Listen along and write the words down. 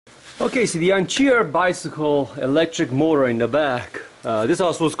Okay, so the Ancheer bicycle electric motor in the back, this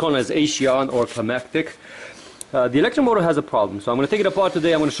also is called as Eshion or Cyclamatic. The electric motor has a problem, so I'm going to take it apart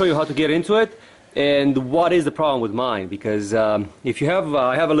today. I'm going to show you how to get into it and what is the problem with mine, because if you have,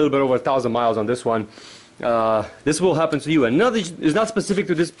 I have a little bit over 1,000 miles on this one, this will happen to you. And it's not specific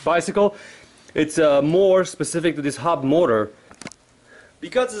to this bicycle, it's more specific to this hub motor.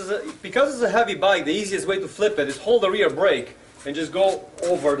 Because it's a heavy bike, the easiest way to flip it is hold the rear brake and just go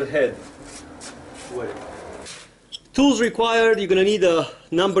over the head. Tools required: you're going to need a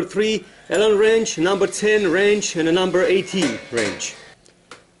number 3 Allen wrench, number 10 wrench, and a number 18 wrench.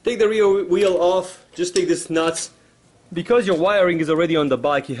 Take the rear wheel off, just take these nuts. Because your wiring is already on the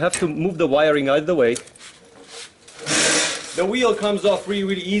bike, you have to move the wiring out of the way. The wheel comes off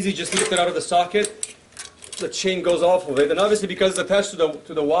really easy, just lift it out of the socket. The chain goes off of it, and obviously because it's attached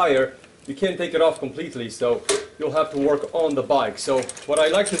to the wire, you can't take it off completely, so you'll have to work on the bike. So what I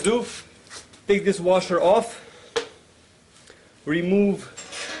like to do, take this washer off, remove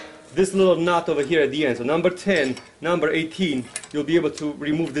this little nut over here at the end. So number 10, number 18, you'll be able to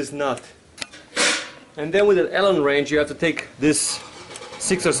remove this nut. And then with an Allen wrench, you have to take this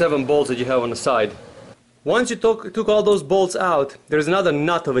 6 or 7 bolts that you have on the side. Once you took all those bolts out, there's another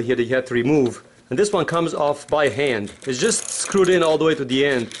nut over here that you have to remove. And this one comes off by hand. It's just screwed in all the way to the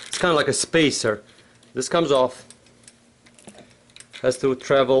end. It's kind of like a spacer. This comes off. Has to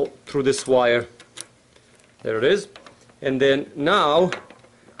travel through this wire. There it is. And then now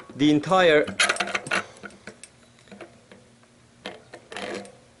the entire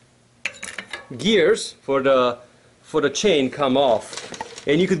gears for the chain come off.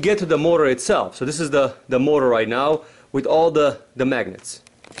 And you could get to the motor itself. So this is the motor right now with all the magnets.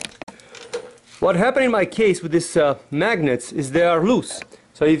 What happened in my case with these magnets is they are loose.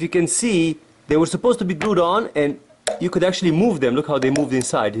 So if you can see, they were supposed to be glued on and you could actually move them. Look how they moved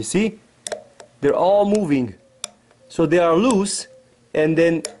inside, you see? They're all moving. So they are loose, and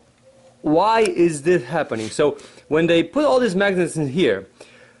then why is this happening? So when they put all these magnets in here,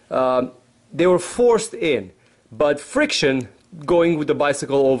 they were forced in, but friction going with the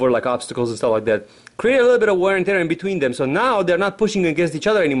bicycle over like obstacles and stuff like that create a little bit of wear and tear in between them. So now they're not pushing against each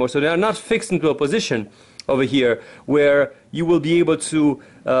other anymore, so they are not fixed into a position over here where you will be able to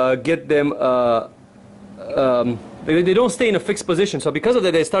get them, they don't stay in a fixed position. So because of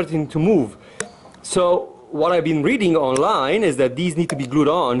that, they're starting to move. So what I've been reading online is that these need to be glued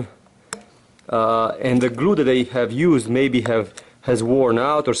on, and the glue that they have used maybe has worn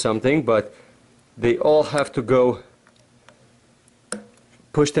out or something, but they all have to go,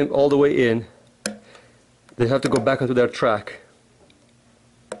 push them all the way in. They have to go back onto their track,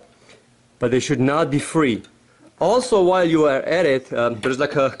 but they should not be free. Also, while you are at it, there's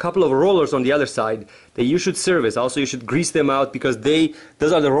like a couple of rollers on the other side that you should service. Also, you should grease them out, because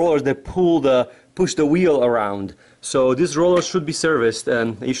those are the rollers that push the wheel around. So these rollers should be serviced,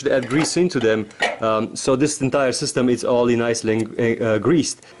 and you should add grease into them, so this entire system is all nicely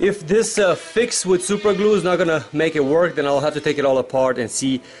greased. If this fix with super glue is not gonna make it work, then I'll have to take it all apart and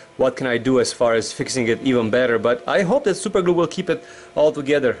see what can I do as far as fixing it even better. But I hope that super glue will keep it all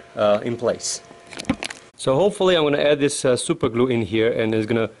together in place. So hopefully I'm gonna add this super glue in here, and it's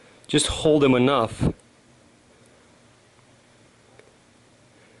gonna just hold them enough,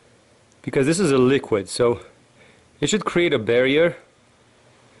 because this is a liquid, so it should create a barrier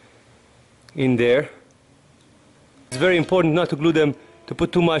in there. It's very important not to glue them, to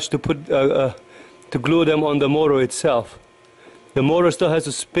put too much, to glue them on the motor itself. The motor still has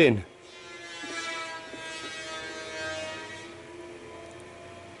to spin.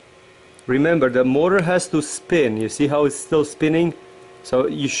 Remember, the motor has to spin. You see how it's still spinning? So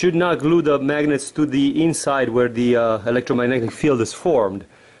you should not glue the magnets to the inside where the electromagnetic field is formed.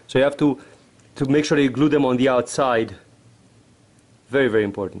 So you have to make sure that you glue them on the outside. Very, very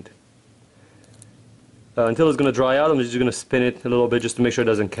important. Until it's going to dry out, I'm just going to spin it a little bit just to make sure it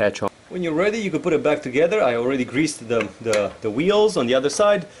doesn't catch on. When you're ready, you can put it back together. I already greased the wheels on the other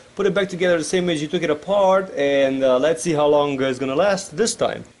side. Put it back together the same way as you took it apart, and let's see how long it's going to last this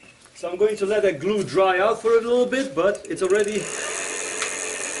time. So I'm going to let that glue dry out for a little bit, but it's already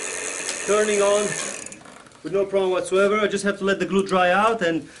turning on with no problem whatsoever. I just have to let the glue dry out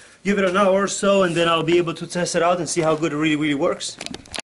and give it an hour or so, and then I'll be able to test it out and see how good it really works.